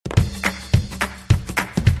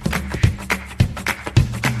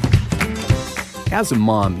As a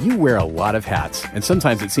mom, you wear a lot of hats, and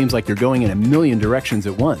sometimes it seems like you're going in a million directions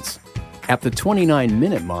at once. At the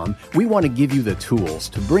 29-Minute Mom, we want to give you the tools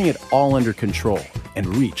to bring it all under control and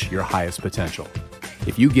reach your highest potential.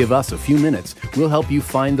 If you give us a few minutes, we'll help you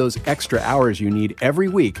find those extra hours you need every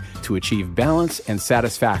week to achieve balance and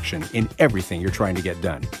satisfaction in everything you're trying to get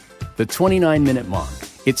done. The 29-Minute Mom.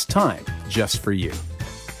 It's time just for you.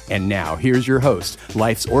 And now, here's your host,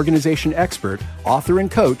 life's organization expert, author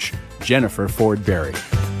and coach, Jennifer Ford Berry.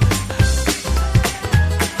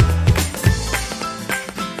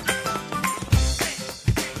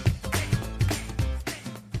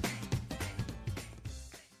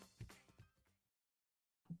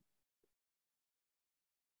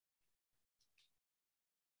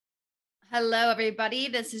 Hello, everybody.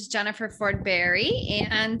 This is Jennifer Ford Berry,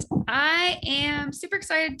 and I am super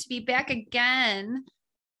excited to be back again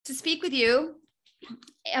to speak with you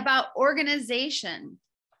about organization.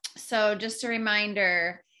 So just a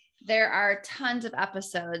reminder, there are tons of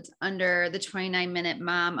episodes under the 29-Minute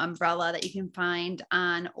Mom umbrella that you can find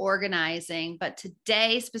on organizing. But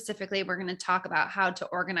today, specifically, we're going to talk about how to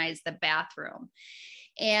organize the bathroom.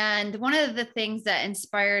 And one of the things that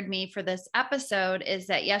inspired me for this episode is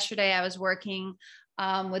that yesterday I was working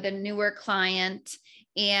with a newer client,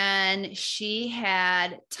 and she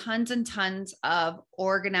had tons and tons of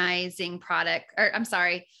organizing product, or I'm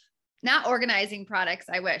sorry, not organizing products.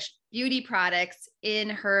 I wish beauty products in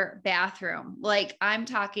her bathroom. Like I'm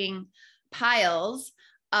talking piles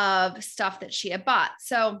of stuff that she had bought.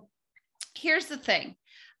 So here's the thing.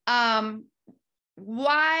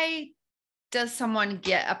 Why does someone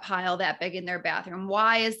get a pile that big in their bathroom?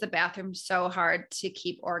 Why is the bathroom so hard to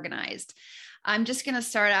keep organized? I'm just going to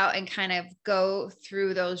start out and kind of go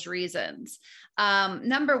through those reasons.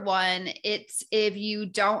 Number one, it's if you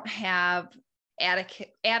don't have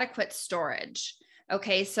adequate storage.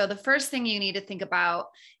 Okay. So the first thing you need to think about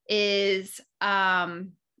is,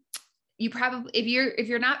 you probably, if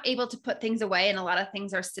you're not able to put things away and a lot of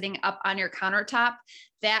things are sitting up on your countertop,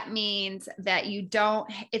 that means that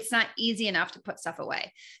it's not easy enough to put stuff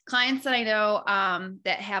away. Clients that I know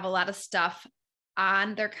that have a lot of stuff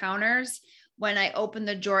on their counters, when I open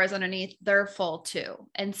the drawers underneath, they're full too.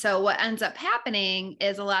 And so what ends up happening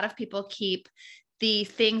is a lot of people keep the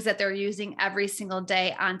things that they're using every single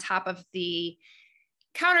day on top of the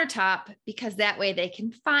countertop because that way they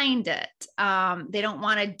can find it. They don't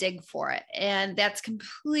want to dig for it. And that's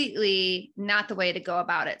completely not the way to go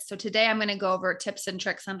about it. So today I'm going to go over tips and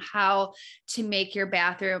tricks on how to make your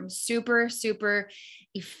bathroom super, super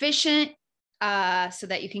efficient, so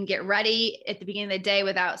that you can get ready at the beginning of the day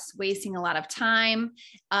without wasting a lot of time,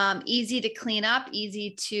 easy to clean up,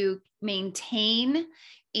 easy to maintain,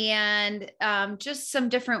 and just some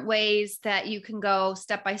different ways that you can go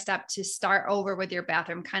step by step to start over with your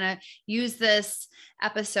bathroom. Kind of use this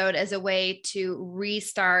episode as a way to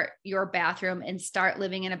restart your bathroom and start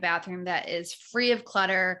living in a bathroom that is free of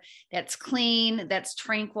clutter, that's clean, that's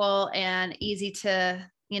tranquil, and easy to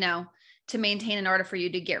maintain in order for you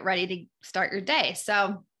to get ready to start your day.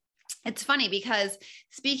 So it's funny because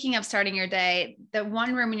speaking of starting your day, the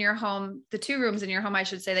one room in your home, the two rooms in your home, I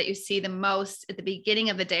should say, that you see the most at the beginning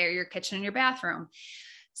of the day are your kitchen and your bathroom.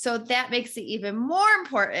 So that makes it even more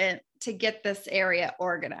important to get this area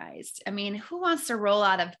organized. I mean, who wants to roll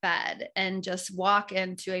out of bed and just walk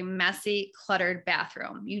into a messy, cluttered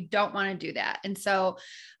bathroom? You don't want to do that. And so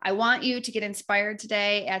I want you to get inspired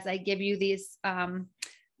today as I give you these,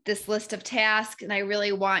 this list of tasks. And I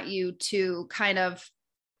really want you to kind of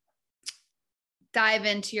dive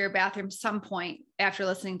into your bathroom some point after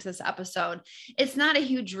listening to this episode. It's not a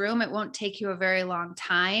huge room. It won't take you a very long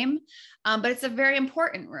time, but it's a very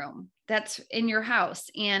important room that's in your house.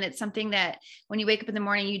 And it's something that when you wake up in the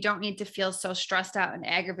morning, you don't need to feel so stressed out and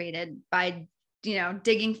aggravated by,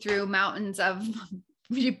 digging through mountains of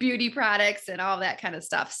beauty products and all that kind of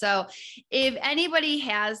stuff. So if anybody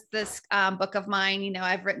has this book of mine,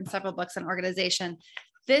 I've written several books on organization.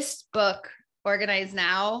 This book, Organize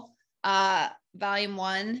Now, Volume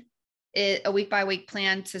 1, a week by week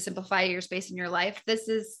plan to simplify your space in your life. This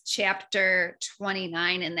is chapter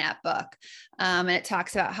 29 in that book. And it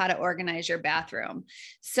talks about how to organize your bathroom.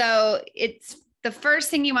 So it's the first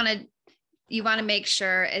thing you want to make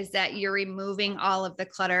sure is that you're removing all of the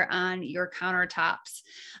clutter on your countertops.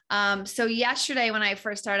 So yesterday, when I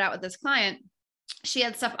first started out with this client, She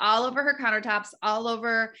had stuff all over her countertops, all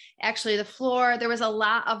over actually the floor. There was a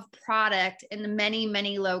lot of product in many,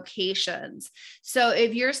 many locations. So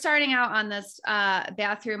if you're starting out on this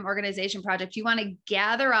bathroom organization project, you want to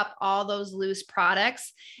gather up all those loose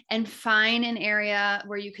products and find an area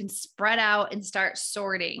where you can spread out and start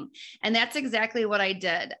sorting. And that's exactly what I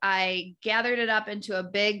did. I gathered it up into a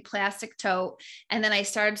big plastic tote, and then I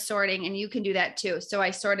started sorting, and you can do that too. So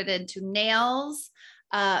I sorted into nails,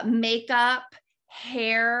 makeup,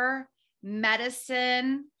 hair,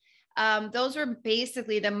 medicine. Those are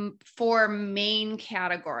basically the 4 main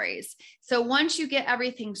categories. So once you get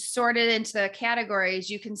everything sorted into the categories,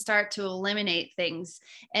 you can start to eliminate things.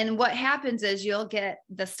 And what happens is you'll get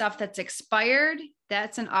the stuff that's expired.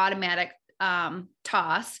 That's an automatic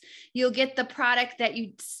toss. You'll get the product that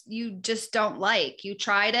you just don't like. You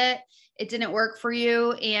tried it, it didn't work for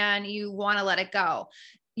you, and you want to let it go.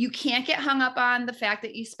 You can't get hung up on the fact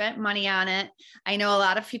that you spent money on it. I know a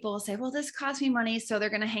lot of people will say, well, this cost me money, so they're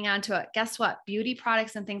going to hang on to it. Guess what? Beauty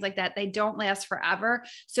products and things like that, they don't last forever.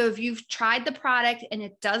 So if you've tried the product and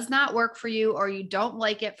it does not work for you, or you don't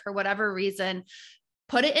like it for whatever reason,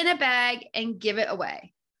 put it in a bag and give it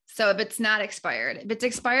away. So if it's not expired, if it's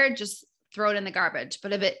expired, just throw it in the garbage.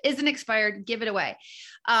 But if it isn't expired, give it away.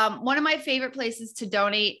 One of my favorite places to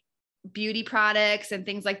donate beauty products and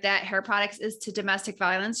things like that, hair products, is to domestic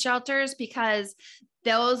violence shelters, because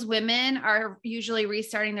those women are usually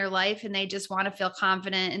restarting their life and they just want to feel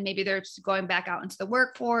confident. And maybe they're just going back out into the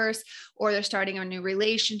workforce, or they're starting a new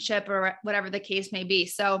relationship, or whatever the case may be.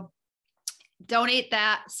 So donate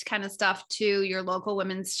that kind of stuff to your local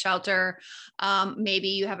women's shelter. Maybe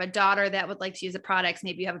you have a daughter that would like to use the products.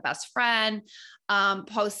 Maybe you have a best friend.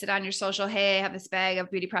 Post it on your social. Hey, I have this bag of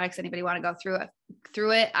beauty products. Anybody want to go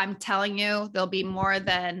through it? I'm telling you, there'll be more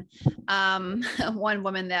than one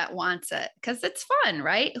woman that wants it, because it's fun,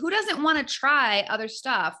 right? Who doesn't want to try other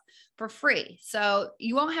stuff for free? So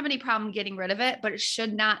you won't have any problem getting rid of it, but it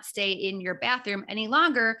should not stay in your bathroom any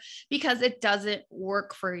longer because it doesn't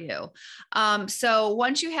work for you. So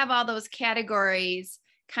once you have all those categories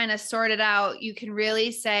kind of sorted out, you can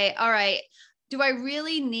really say, all right, do I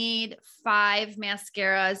really need 5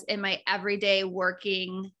 mascaras in my everyday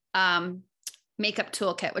working makeup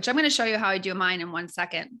toolkit, which I'm going to show you how I do mine in 1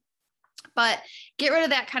 second. But get rid of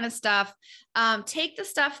that kind of stuff. Take the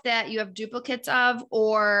stuff that you have duplicates of,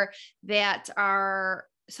 or that are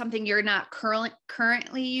something you're not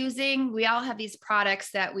currently using. We all have these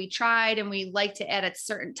products that we tried and we like to add at a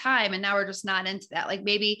certain time, and now we're just not into that. Like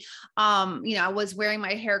maybe, I was wearing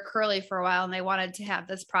my hair curly for a while and they wanted to have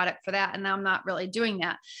this product for that, and now I'm not really doing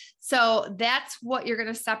that. So that's what you're going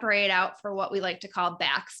to separate out for what we like to call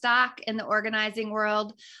backstock in the organizing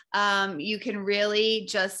world. You can really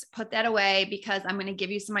just put that away, because I'm going to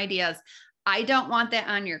give you some ideas. I don't want that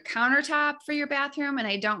on your countertop for your bathroom, and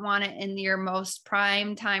I don't want it in your most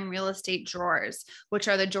prime time real estate drawers, which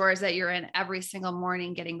are the drawers that you're in every single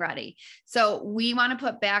morning getting ready. So we want to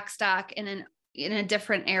put backstock in a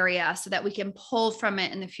different area so that we can pull from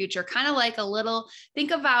it in the future. Kind of like think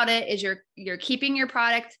about it as you're keeping your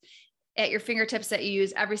product at your fingertips that you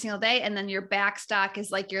use every single day. And then your backstock is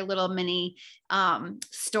like your little mini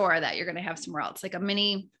store that you're going to have somewhere else, like a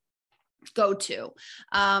mini go-to.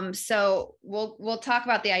 So we'll talk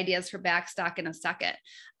about the ideas for backstock in a second.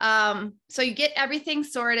 So you get everything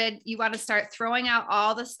sorted. You want to start throwing out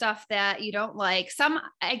all the stuff that you don't like. Some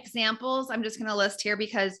examples I'm just going to list here,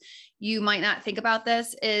 because you might not think about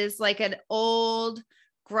this, is like an old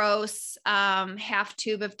gross half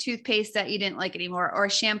tube of toothpaste that you didn't like anymore,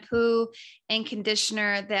 or shampoo and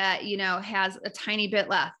conditioner that has a tiny bit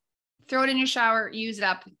left. Throw it in your shower, use it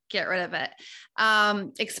up, get rid of it.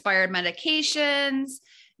 Expired medications,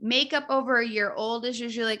 makeup over a year old is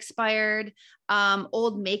usually expired.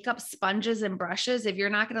 Old makeup sponges and brushes, if you're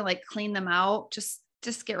not going to clean them out, just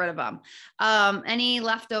get rid of them. Any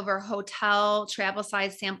leftover hotel travel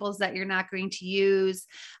size samples that you're not going to use.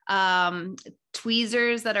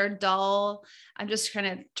 Tweezers that are dull. I'm just kind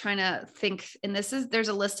of trying to think, and there's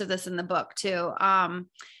a list of this in the book too.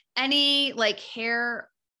 Any hair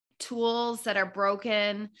tools that are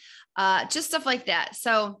broken, just stuff like that.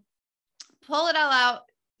 So pull it all out,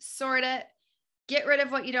 sort it, get rid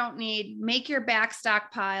of what you don't need, make your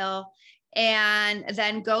backstock pile, and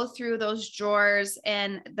then go through those drawers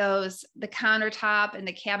and the countertop and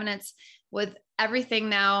the cabinets with everything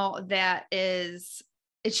now that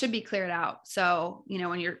it should be cleared out. So,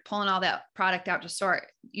 when you're pulling all that product out to sort,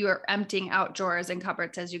 you are emptying out drawers and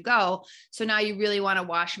cupboards as you go. So now you really want to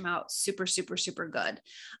wash them out super, super, super good.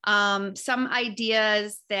 Some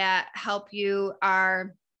ideas that help you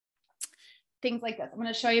are things like this. I'm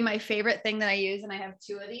going to show you my favorite thing that I use, and I have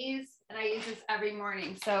 2 of these. and I use this every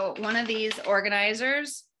morning. So one of these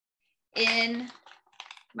organizers in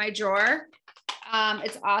my drawer,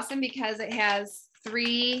 it's awesome because it has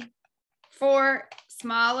 4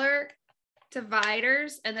 smaller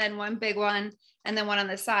dividers and then one big one and then one on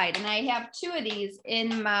the side. And I have 2 of these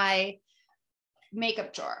in my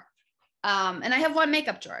makeup drawer. And I have 1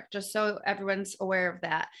 makeup drawer, just so everyone's aware of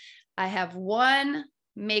that. I have 1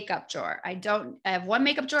 makeup drawer. I have 1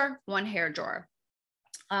 makeup drawer, 1 hair drawer.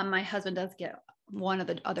 My husband does get one of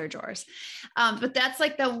the other drawers. But that's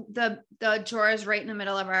like the drawers right in the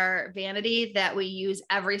middle of our vanity that we use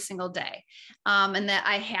every single day. And that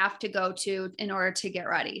I have to go to in order to get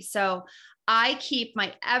ready. So I keep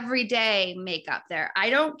my everyday makeup there. I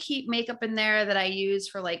don't keep makeup in there that I use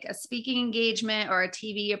for like a speaking engagement or a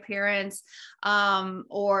TV appearance,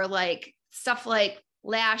 or like stuff like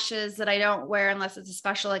lashes that I don't wear unless it's a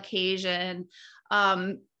special occasion.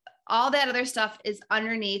 All that other stuff is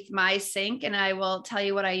underneath my sink, and I will tell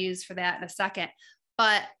you what I use for that in a second.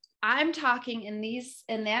 But I'm talking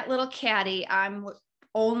in that little caddy, I'm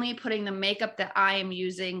only putting the makeup that I am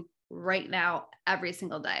using right now every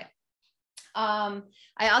single day. I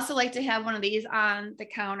also like to have one of these on the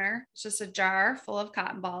counter. It's just a jar full of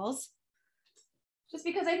cotton balls, just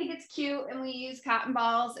because I think it's cute, and we use cotton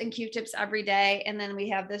balls and Q-tips every day. And then we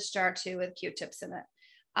have this jar too with Q-tips in it.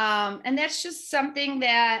 And that's just something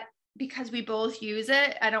that, because we both use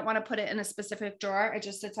it, I don't want to put it in a specific drawer. It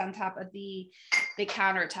just sits on top of the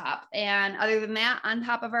countertop. And other than that, on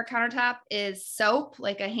top of our countertop is soap,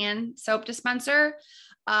 like a hand soap dispenser,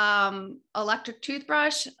 electric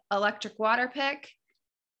toothbrush, electric water pick,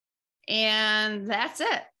 and that's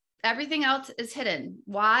it. Everything else is hidden.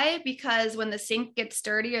 Why? Because when the sink gets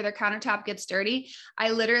dirty or the countertop gets dirty,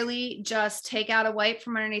 I literally just take out a wipe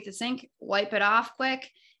from underneath the sink, wipe it off quick,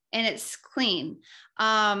 and it's clean.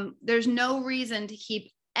 There's no reason to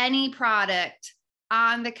keep any product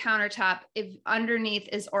on the countertop if underneath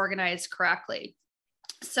is organized correctly.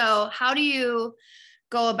 So how do you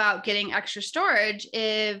go about getting extra storage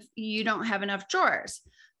if you don't have enough drawers?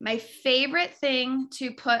 My favorite thing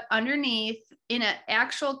to put underneath in an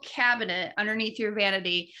actual cabinet underneath your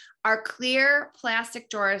vanity are clear plastic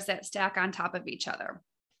drawers that stack on top of each other.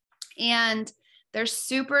 And they're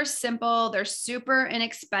super simple. They're super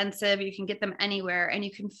inexpensive. You can get them anywhere, and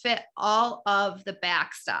you can fit all of the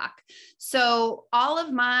backstock. So all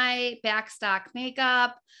of my backstock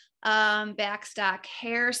makeup, backstock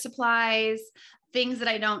hair supplies, things that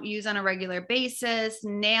I don't use on a regular basis,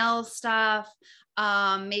 nail stuff,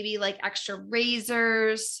 maybe like extra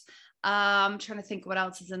razors. I'm trying to think what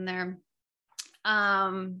else is in there.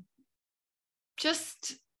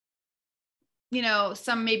 Just,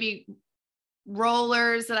 some maybe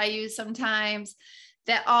rollers that I use sometimes.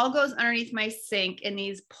 That all goes underneath my sink in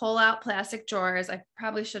these pull out plastic drawers. I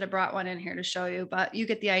probably should have brought one in here to show you, but you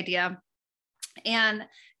get the idea. And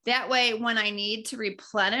that way, when I need to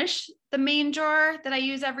replenish the main drawer that I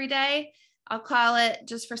use every day, I'll call it,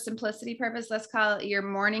 just for simplicity purpose, let's call it your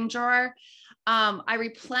morning drawer. I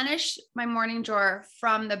replenish my morning drawer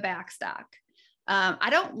from the backstock. I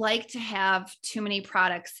don't like to have too many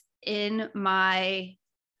products in my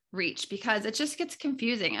reach because it just gets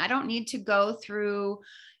confusing. I don't need to go through,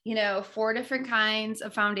 4 different kinds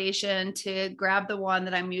of foundation to grab the one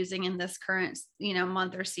that I'm using in this current,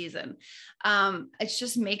 month or season. It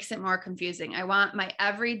just makes it more confusing. I want my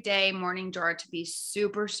everyday morning drawer to be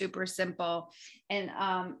super, super simple and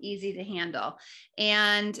easy to handle.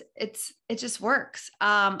 And it just works.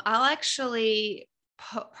 I'll actually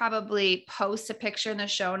probably post a picture in the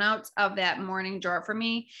show notes of that morning drawer for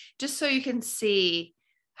me, just so you can see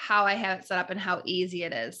how I have it set up and how easy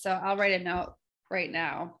it is. So I'll write a note right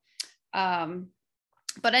now.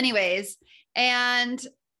 But anyways, and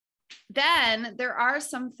then there are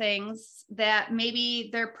some things that maybe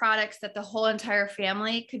they're products that the whole entire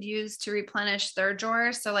family could use to replenish their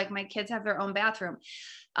drawers. So like my kids have their own bathroom.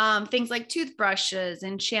 Things like toothbrushes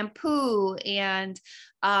and shampoo and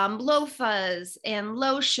loofahs and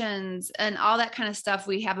lotions and all that kind of stuff.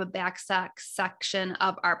 We have a backstock section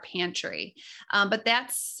of our pantry. But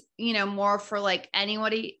that's, more for like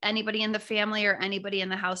anybody in the family or anybody in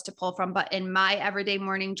the house to pull from. But in my everyday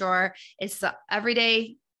morning drawer, it's the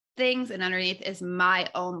everyday things, and underneath is my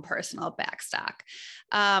own personal backstock.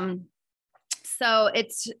 So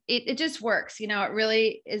it just works. It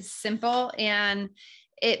really is simple, and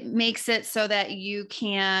it makes it so that you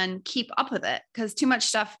can keep up with it, because too much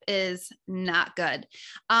stuff is not good.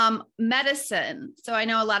 Medicine. So I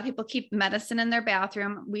know a lot of people keep medicine in their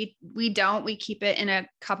bathroom. We don't. We keep it in a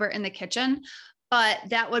cupboard in the kitchen, but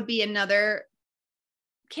that would be another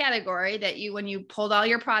category that when you pulled all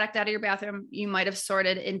your product out of your bathroom, you might have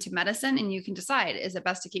sorted into medicine, and you can decide, is it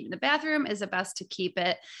best to keep in the bathroom? Is it best to keep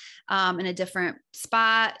it in a different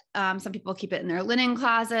spot? Some people keep it in their linen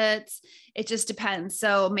closets. It just depends.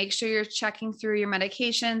 So make sure you're checking through your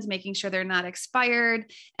medications, making sure they're not expired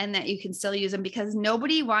and that you can still use them, because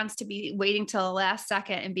nobody wants to be waiting till the last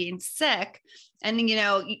second and being sick. And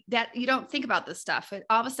that you don't think about this stuff.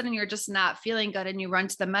 All of a sudden you're just not feeling good and you run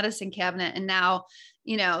to the medicine cabinet, and now,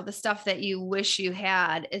 the stuff that you wish you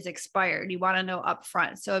had is expired. You want to know up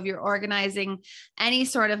front. So if you're organizing any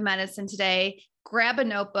sort of medicine today, grab a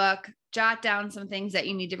notebook, jot down some things that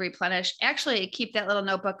you need to replenish. Actually, keep that little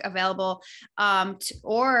notebook available.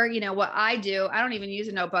 Or what I do, I don't even use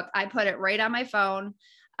a notebook. I put it right on my phone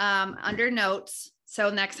under notes. So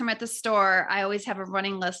next time at the store, I always have a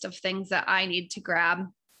running list of things that I need to grab,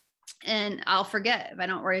 and I'll forget if I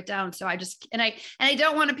don't write it down. So I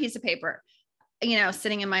don't want a piece of paper,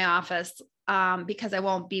 sitting in my office, because I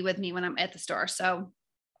won't be with me when I'm at the store. So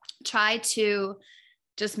try to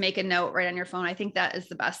just make a note right on your phone. I think that is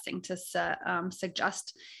the best thing to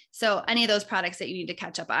suggest. So any of those products that you need to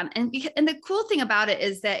catch up on. And the cool thing about it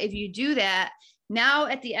is that if you do that, now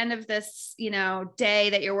at the end of this, day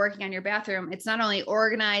that you're working on your bathroom, it's not only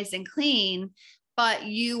organized and clean, but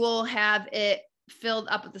you will have it filled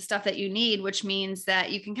up with the stuff that you need, which means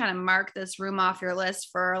that you can kind of mark this room off your list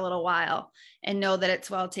for a little while and know that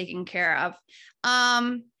it's well taken care of.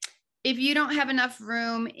 If you don't have enough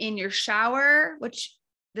room in your shower, which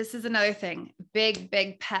this is another thing,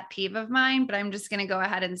 big pet peeve of mine, but I'm just going to go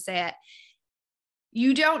ahead and say it.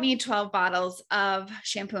 You don't need 12 bottles of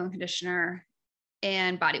shampoo and conditioner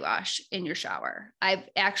and body wash in your shower. I've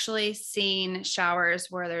actually seen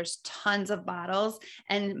showers where there's tons of bottles,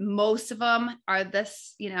 and most of them are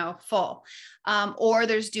this, full, or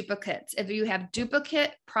there's duplicates. If you have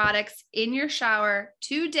duplicate products in your shower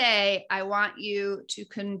today, I want you to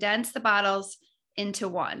condense the bottles into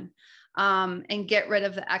one. And get rid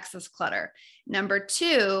of the excess clutter. Number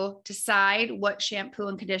 2, decide what shampoo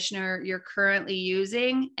and conditioner you're currently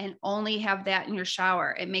using and only have that in your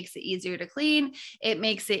shower. It makes it easier to clean. It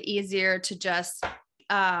makes it easier to just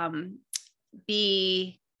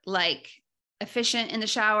be efficient in the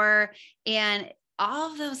shower, and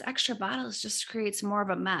all of those extra bottles just creates more of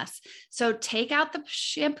a mess. So take out the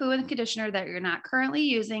shampoo and conditioner that you're not currently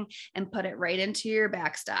using and put it right into your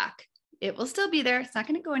back stock. It will still be there. It's not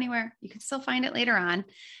going to go anywhere. You can still find it later on,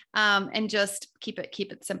 and just keep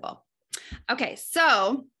it simple. Okay.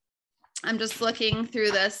 So I'm just looking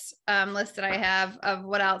through this list that I have of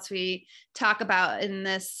what else we talk about in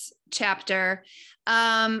this chapter.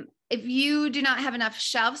 If you do not have enough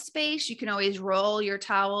shelf space, you can always roll your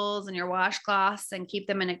towels and your washcloths and keep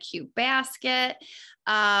them in a cute basket.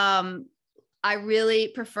 I really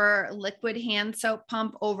prefer liquid hand soap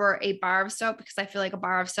pump over a bar of soap, because I feel like a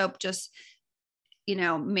bar of soap just,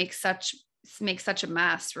 makes such a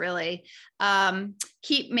mess, really.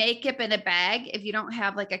 Keep makeup in a bag. If you don't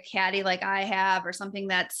have like a caddy like I have, or something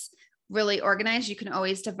that's really organized, you can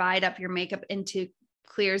always divide up your makeup into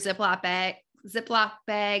clear Ziploc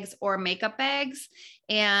bags or makeup bags.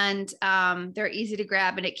 And they're easy to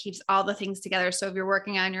grab, and it keeps all the things together. So if you're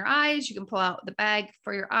working on your eyes, you can pull out the bag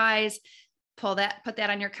for your eyes, put that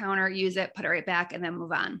on your counter, use it, put it right back, and then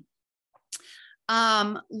move on.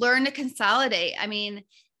 Learn to consolidate. I mean,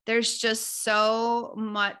 there's just so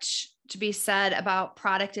much to be said about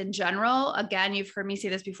product in general. Again, you've heard me say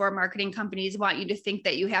this before. Marketing companies want you to think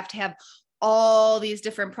that you have to have all these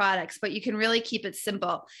different products, but you can really keep it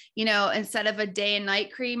simple. Instead of a day and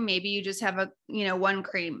night cream, maybe you just have one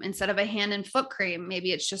cream. Instead of a hand and foot cream,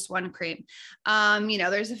 maybe it's just one cream.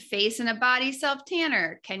 There's a face and a body self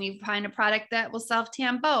tanner. Can you find a product that will self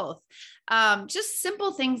tan both? Just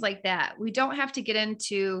simple things like that. We don't have to get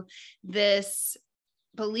into this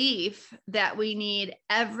belief that we need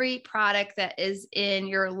every product that is in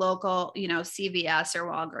your local, CVS or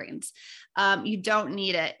Walgreens. You don't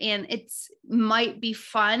need it. And it's might be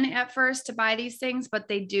fun at first to buy these things, but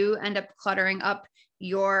they do end up cluttering up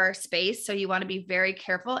your space. So you want to be very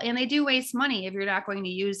careful, and they do waste money if you're not going to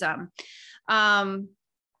use them.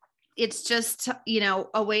 It's just,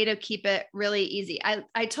 a way to keep it really easy.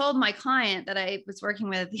 I told my client that I was working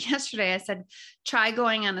with yesterday, I said, try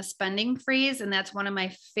going on a spending freeze. And that's one of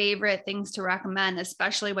my favorite things to recommend,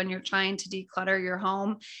 especially when you're trying to declutter your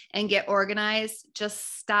home and get organized.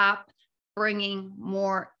 Just stop bringing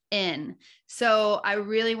more in. So I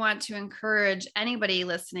really want to encourage anybody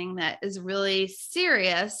listening that is really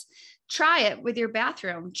serious, try it with your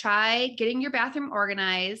bathroom. Try getting your bathroom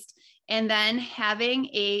organized And then having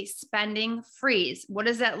a spending freeze. What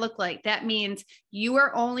does that look like? That means you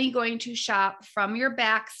are only going to shop from your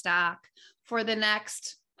back stock for the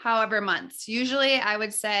next however months. Usually I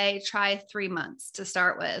would say try 3 months to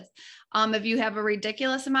start with. If you have a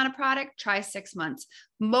ridiculous amount of product, try 6 months.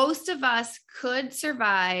 Most of us could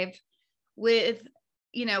survive with,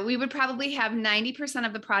 we would probably have 90%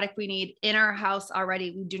 of the product we need in our house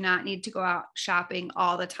already. We do not need to go out shopping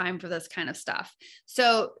all the time for this kind of stuff.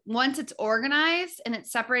 So once it's organized and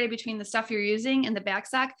it's separated between the stuff you're using and the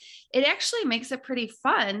backstock, it actually makes it pretty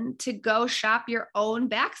fun to go shop your own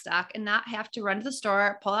backstock and not have to run to the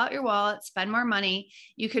store, pull out your wallet, spend more money.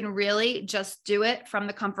 You can really just do it from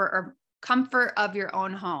the comfort of your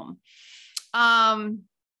own home.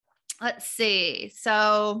 Let's see.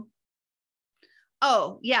 So,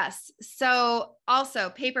 oh, yes. So also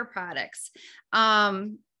paper products.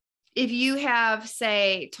 If you have,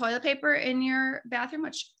 say, toilet paper in your bathroom,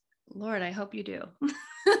 which, Lord, I hope you do,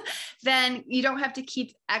 then you don't have to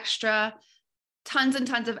keep tons and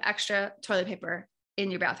tons of extra toilet paper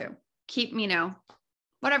in your bathroom. Keep,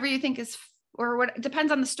 whatever you think is, or what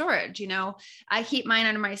depends on the storage. I keep mine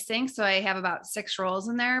under my sink. So I have about 6 rolls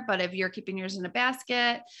in there, but if you're keeping yours in a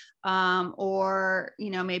basket, or,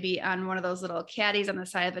 maybe on one of those little caddies on the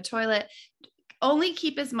side of the toilet, only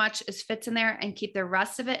keep as much as fits in there and keep the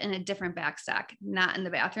rest of it in a different backstock, not in the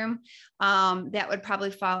bathroom. That would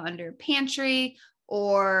probably fall under pantry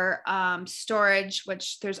or storage,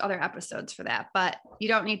 which there's other episodes for that, but you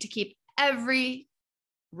don't need to keep every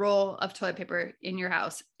roll of toilet paper in your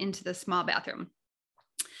house into the small bathroom.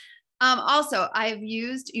 Also, I've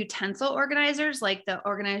used utensil organizers, like the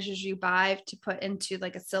organizers you buy to put into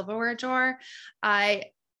like a silverware drawer. I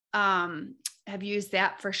have used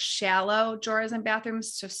that for shallow drawers in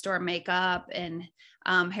bathrooms to store makeup and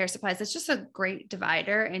hair supplies. It's just a great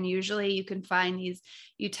divider. And usually you can find these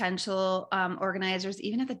utensil organizers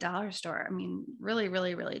even at the dollar store. I mean, really,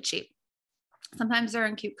 really, really cheap. Sometimes they're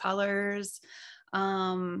in cute colors.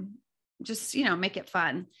 Just, make it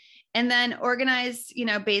fun. And then organize,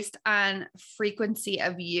 based on frequency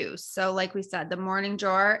of use. So like we said, the morning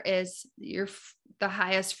drawer is the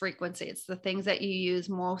highest frequency. It's the things that you use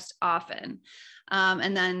most often.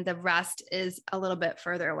 And then the rest is a little bit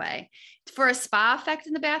further away. For a spa effect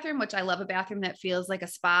in the bathroom, which I love a bathroom that feels like a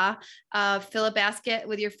spa, fill a basket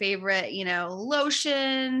with your favorite,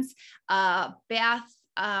 lotions, bathtub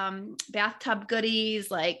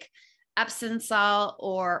goodies like Epsom salt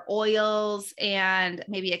or oils, and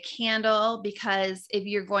maybe a candle, because if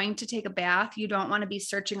you're going to take a bath, you don't want to be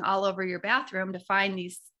searching all over your bathroom to find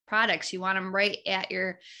these products. You want them right at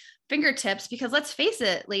your fingertips, because let's face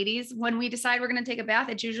it, ladies, when we decide we're going to take a bath,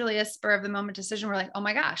 it's usually a spur of the moment decision. We're like, oh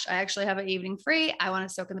my gosh, I actually have an evening free. I want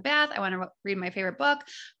to soak in the bath. I want to read my favorite book,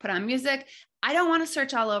 put on music. I don't want to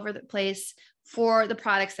search all over the place for the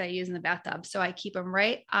products that I use in the bathtub. So I keep them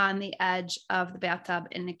right on the edge of the bathtub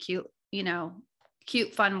in a cute,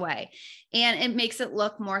 fun way. And it makes it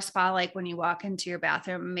look more spa-like when you walk into your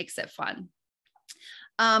bathroom. It makes it fun.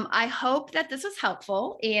 I hope that this was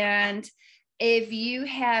helpful. And if you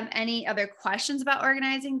have any other questions about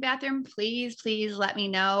organizing bathroom, please let me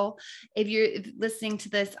know. If you're listening to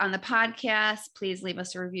this on the podcast, please leave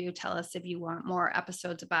us a review. Tell us if you want more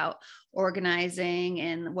episodes about organizing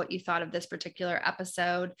and what you thought of this particular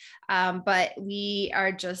episode. But we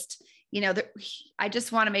are just, I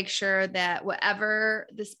just want to make sure that whatever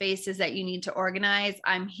the space is that you need to organize,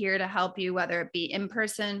 I'm here to help you, whether it be in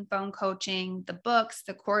person, phone coaching, the books,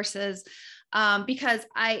 the courses, because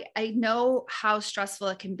I know how stressful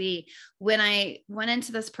it can be. When I went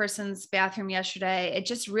into this person's bathroom yesterday, it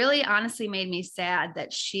just really honestly made me sad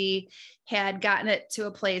that she had gotten it to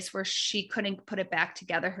a place where she couldn't put it back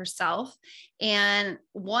together herself. And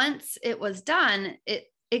once it was done, it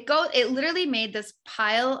literally made this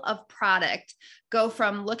pile of product go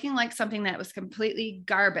from looking like something that was completely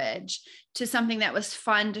garbage to something that was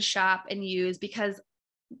fun to shop and use, because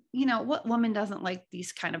what woman doesn't like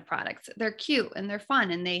these kind of products? They're cute and they're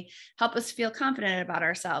fun and they help us feel confident about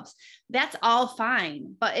ourselves. That's all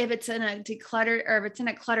fine. But if it's in a decluttered, or if it's in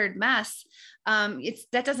a cluttered mess,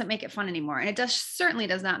 that doesn't make it fun anymore. And it certainly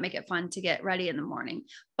does not make it fun to get ready in the morning.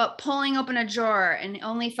 But pulling open a drawer and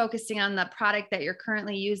only focusing on the product that you're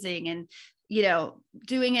currently using and,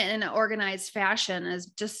 doing it in an organized fashion is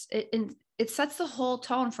just, it sets the whole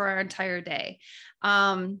tone for our entire day.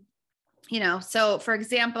 So for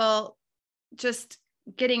example, just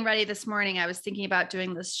getting ready this morning, I was thinking about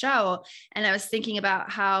doing this show, and I was thinking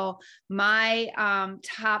about how my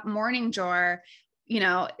top morning drawer,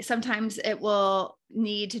 sometimes it will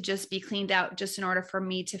need to just be cleaned out just in order for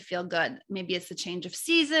me to feel good. Maybe it's the change of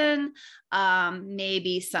season,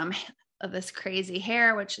 maybe some of this crazy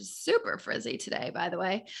hair, which is super frizzy today, by the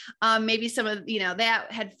way. Maybe some of,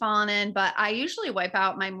 that had fallen in, but I usually wipe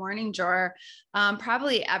out my morning drawer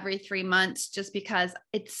probably every 3 months, just because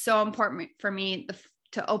it's so important for me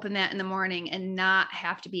to open that in the morning and not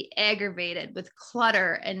have to be aggravated with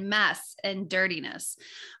clutter and mess and dirtiness.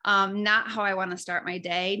 Not how I want to start my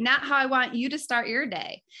day, not how I want you to start your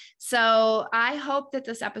day. So I hope that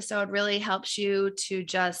this episode really helps you to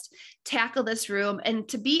just tackle this room. And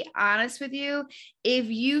to be honest with you, if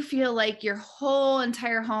you feel like your whole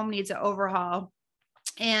entire home needs an overhaul,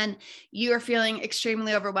 and you are feeling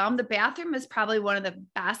extremely overwhelmed, the bathroom is probably one of the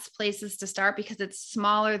best places to start, because it's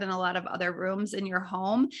smaller than a lot of other rooms in your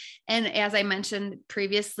home. And as I mentioned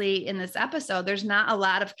previously in this episode, there's not a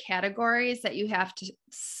lot of categories that you have to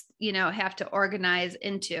organize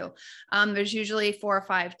into. There's usually 4 or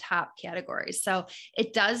 5 top categories. So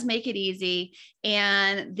it does make it easy.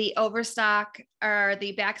 And the overstock or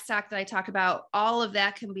the backstock that I talk about, all of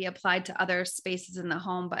that can be applied to other spaces in the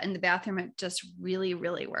home, but in the bathroom, it just really,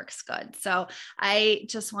 really works good. So I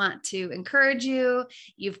just want to encourage you.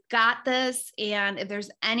 You've got this. And if there's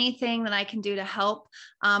anything that I can do to help,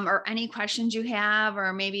 or any questions you have,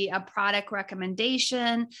 or maybe a product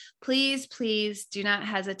recommendation, please do not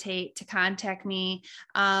hesitate to contact me.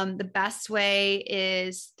 The best way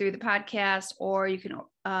is through the podcast, or you can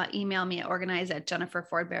email me at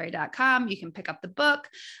organize@jenniferfordberry.com. You can pick up the book.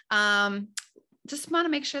 Just want to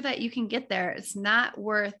make sure that you can get there. It's not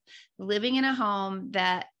worth living in a home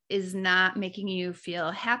that is not making you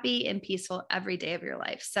feel happy and peaceful every day of your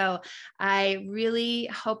life. So I really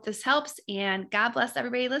hope this helps, and God bless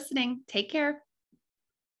everybody listening. Take care.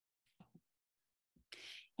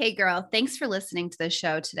 Hey girl, thanks for listening to the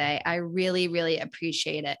show today. I really, really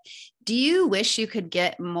appreciate it. Do you wish you could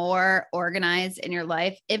get more organized in your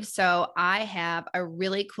life? If so, I have a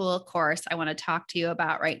really cool course I want to talk to you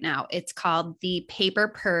about right now. It's called the Paper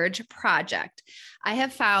Purge Project. I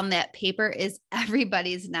have found that paper is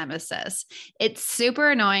everybody's nemesis. It's super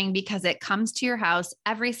annoying because it comes to your house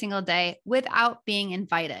every single day without being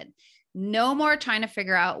invited. No more trying to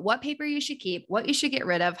figure out what paper you should keep, what you should get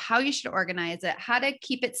rid of, how you should organize it, how to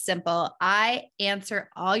keep it simple. I answer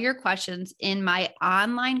all your questions in my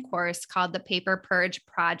online course called the Paper Purge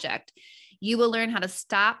Project. You will learn how to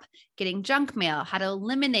stop getting junk mail, how to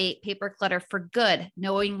eliminate paper clutter for good,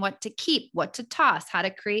 knowing what to keep, what to toss, how to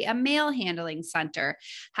create a mail handling center,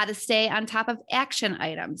 how to stay on top of action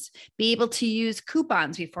items, be able to use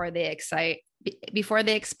coupons before they expire,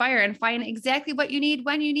 and find exactly what you need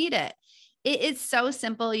when you need it. It is so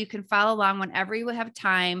simple. You can follow along whenever you have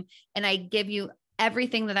time. And I give you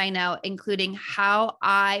everything that I know, including how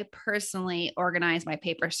I personally organize my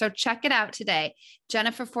paper. So check it out today.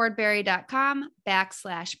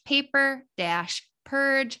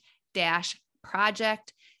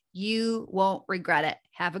 JenniferFordberry.com/paper-purge-project. You won't regret it.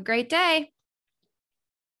 Have a great day.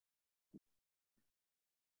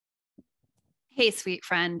 Hey, sweet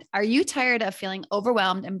friend, are you tired of feeling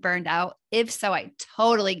overwhelmed and burned out? If so, I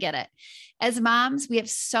totally get it. As moms, we have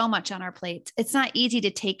so much on our plates. It's not easy to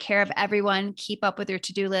take care of everyone, keep up with your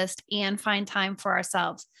to-do list, and find time for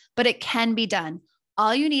ourselves, but it can be done.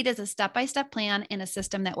 All you need is a step-by-step plan and a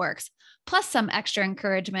system that works. Plus, some extra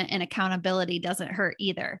encouragement and accountability doesn't hurt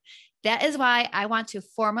either. That is why I want to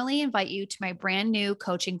formally invite you to my brand new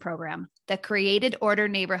coaching program, the Created Order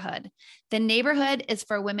Neighborhood. The neighborhood is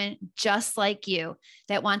for women just like you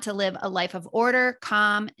that want to live a life of order,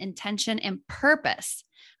 calm, intention, and purpose.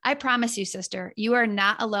 I promise you, sister, you are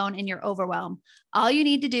not alone in your overwhelm. All you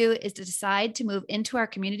need to do is to decide to move into our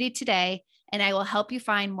community today, and I will help you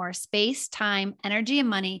find more space, time, energy, and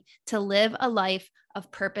money to live a life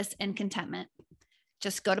of purpose and contentment.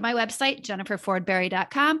 Just go to my website,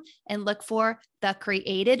 JenniferFordberry.com, and look for the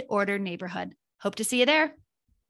Created Order Neighborhood. Hope to see you there.